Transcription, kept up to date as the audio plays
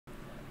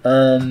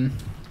You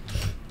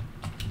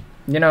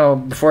know,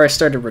 before I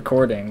started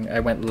recording, I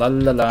went la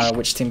la la,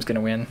 which team's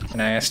gonna win?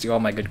 And I asked you all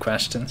my good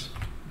questions.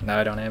 Now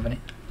I don't have any.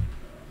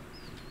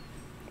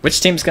 Which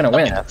team's gonna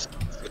win? That's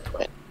a good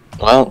point.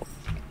 Well,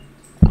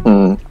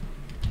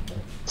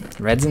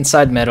 Red's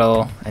inside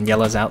middle, and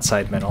yellow's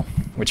outside middle,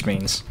 which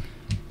means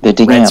they're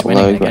digging Red's out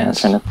winning, low I and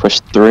guess. trying to push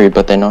through,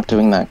 but they're not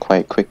doing that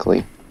quite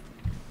quickly.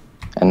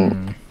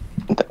 And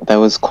that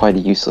was quite a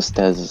useless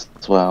des as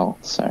well,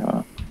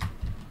 so...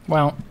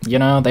 Well, you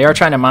know, they are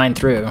trying to mine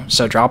through,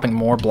 so dropping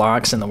more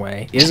blocks in the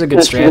way is a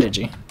good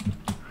strategy.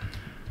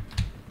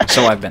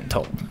 So I've been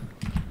told.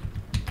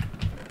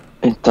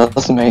 It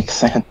does make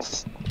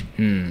sense.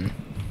 Hmm.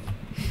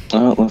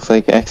 Oh, it looks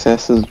like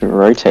XS is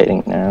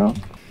rotating now.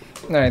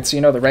 Alright, so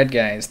you know the red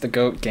guys, the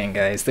goat gang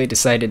guys, they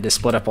decided to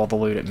split up all the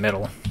loot at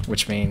middle,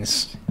 which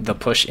means they'll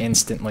push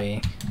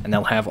instantly, and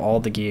they'll have all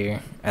the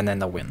gear, and then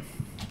they'll win.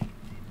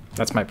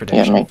 That's my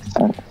prediction. Yeah, it makes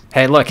sense.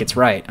 Hey, look, it's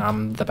right.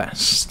 I'm the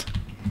best.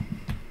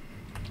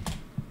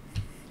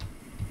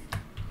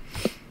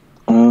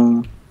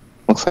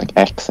 Looks like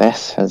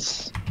XS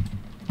has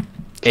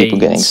people AIDS.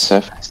 getting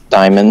surface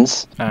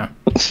diamonds. Oh.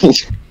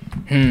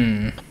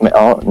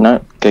 Oh,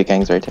 no, Go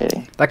Gang's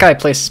rotating. That guy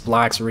places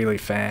blocks really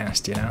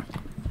fast, you know?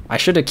 I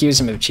should accuse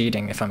him of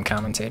cheating if I'm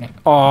commentating.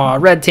 Aw,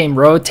 red team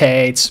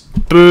rotates.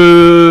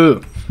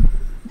 Boo!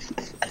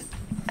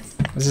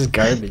 This is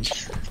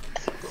garbage.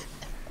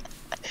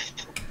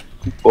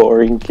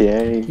 Boring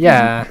game.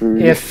 Yeah,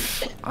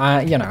 if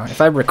you know, if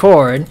I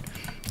record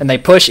and they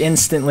push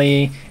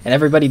instantly and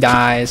everybody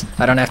dies,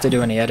 I don't have to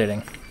do any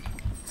editing.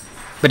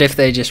 But if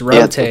they just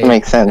rotate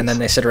makes sense. and then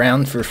they sit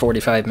around for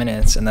 45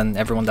 minutes and then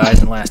everyone dies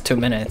in the last 2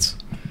 minutes,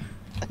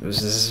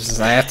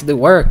 I have to do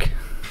work.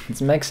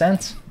 Does it make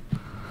sense?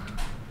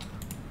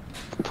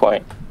 Good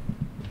point.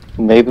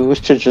 Maybe we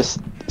should just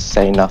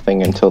say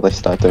nothing until they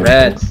start doing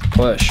Red, things.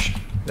 push.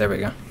 There we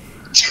go.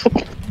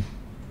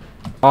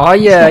 Oh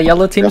yeah,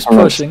 yellow team's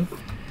pushing.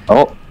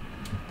 Oh.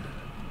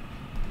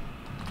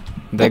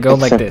 They go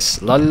like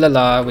this. La la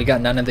la, we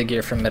got none of the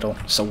gear from middle,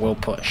 so we'll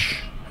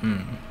push.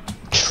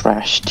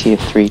 Trash tier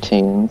 3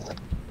 teams.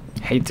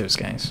 Hate those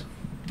guys.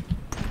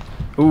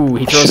 Ooh,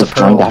 he throws Should a have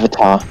joined pearl.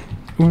 Avatar.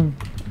 I'm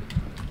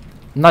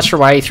not sure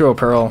why he threw a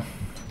pearl.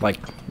 Like,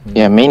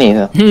 Yeah, me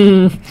neither.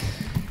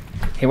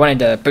 he wanted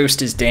to boost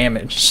his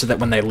damage so that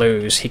when they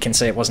lose, he can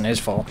say it wasn't his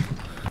fault.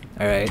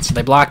 Alright, so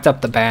they blocked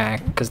up the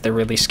back because they're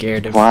really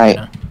scared of you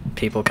know,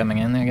 people coming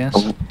in, I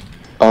guess.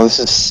 Oh, this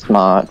is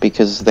smart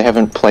because they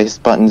haven't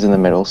placed buttons in the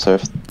middle, so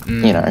if,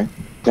 you know,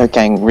 Go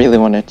Gang really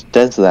wanted to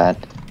des that,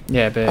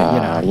 Yeah,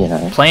 but, you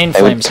know, Plane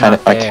they would Flame's kind not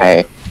of, there.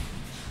 okay,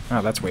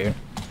 Oh, that's weird.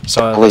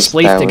 So that they was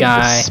spleefed the a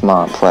guy.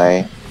 smart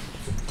play.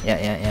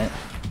 Yeah.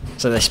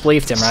 So they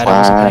spleefed him, right? I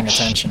wasn't paying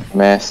attention.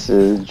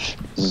 Message,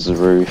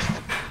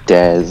 Zroof,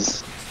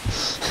 Des.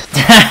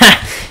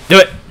 Do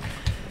it!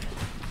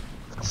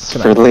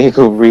 For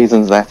legal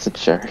reasons, that's a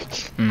joke.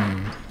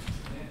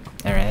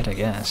 Alright, I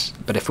guess.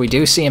 But if we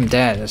do see him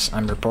dead,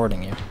 I'm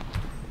reporting you.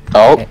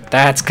 Oh, Hey,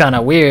 that's kind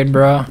of weird,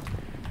 bro.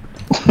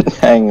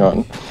 hang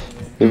on.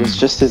 It was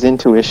just his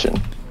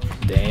intuition.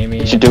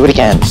 Damien. You should do it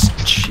again.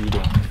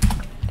 Cheating.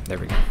 There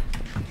we go.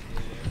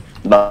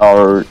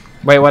 No.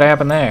 Wait, what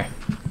happened there?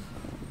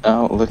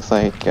 Oh, it looks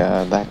like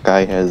that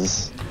guy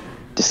has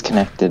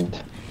disconnected.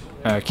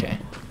 Okay.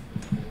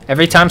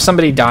 Every time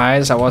somebody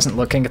dies, I wasn't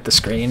looking at the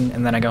screen,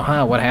 and then I go,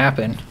 huh, what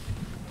happened?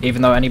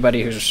 Even though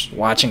anybody who's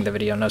watching the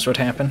video knows what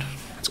happened.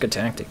 It's good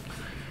tactic.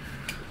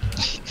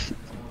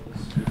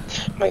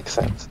 Makes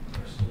sense.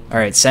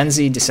 Alright,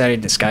 Senzi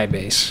decided to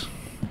skybase.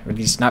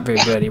 He's not very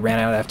good. He ran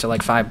out after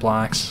like 5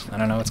 blocks. I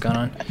don't know what's going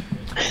on.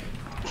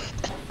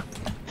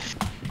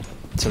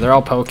 So they're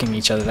all poking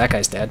each other. That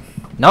guy's dead.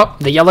 Nope,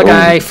 the yellow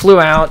guy flew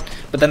out,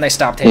 but then they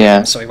stopped hitting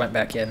him, so he went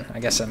back in. I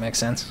guess that makes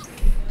sense.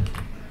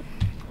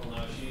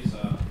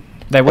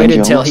 They waited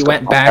until he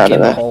went back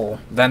in the hole.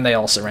 Then they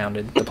all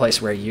surrounded the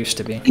place where he used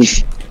to be.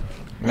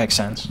 Makes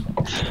sense.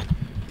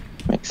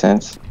 Makes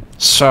sense.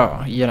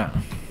 So, you know.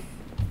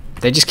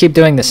 They just keep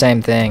doing the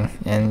same thing,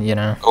 and, you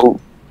know. Oh.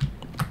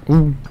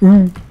 Ooh.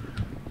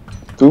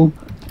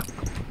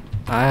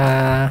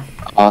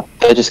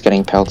 They're just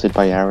getting pelted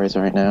by arrows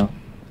right now.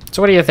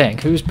 So what do you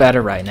think? Who's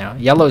better right now?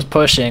 Yellow's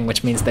pushing,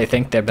 which means they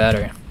think they're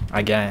better,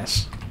 I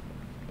guess.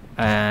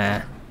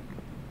 I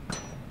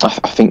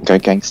think Go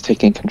Gang's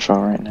taking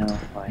control right now.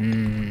 Like,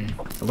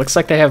 It looks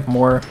like they have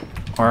more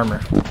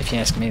armor, if you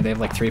ask me. They have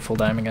like 3 full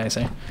diamond guys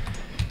there.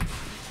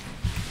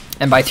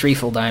 And by 3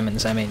 full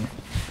diamonds, I mean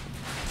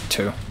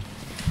 2.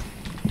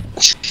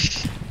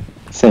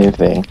 Same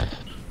thing.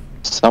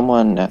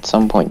 Someone at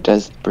some point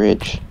does the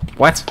bridge.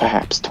 What?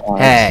 Perhaps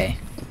twice. Hey.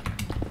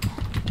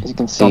 As you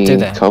can see, Don't do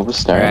that.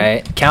 cobblestone.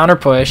 Alright, counter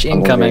push,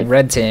 incoming, Okay.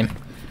 red team.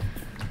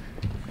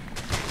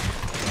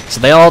 So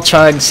they all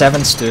chug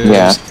 7 stews,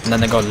 and then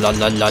they go la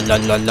la la la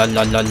la la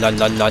la la la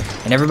la la,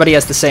 and everybody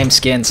has the same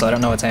skin, so I don't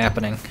know what's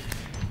happening.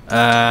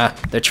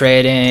 They're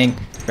trading.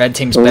 Red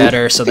team's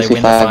better, so they win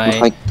the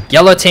fight. Like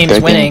Yellow team's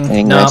winning.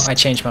 winning No, this. I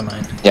changed my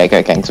mind. Yeah,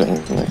 Go Gang's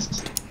winning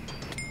this.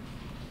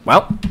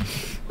 Well,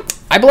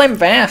 I blame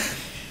Van.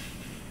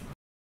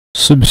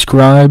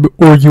 Subscribe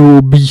or you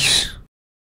will be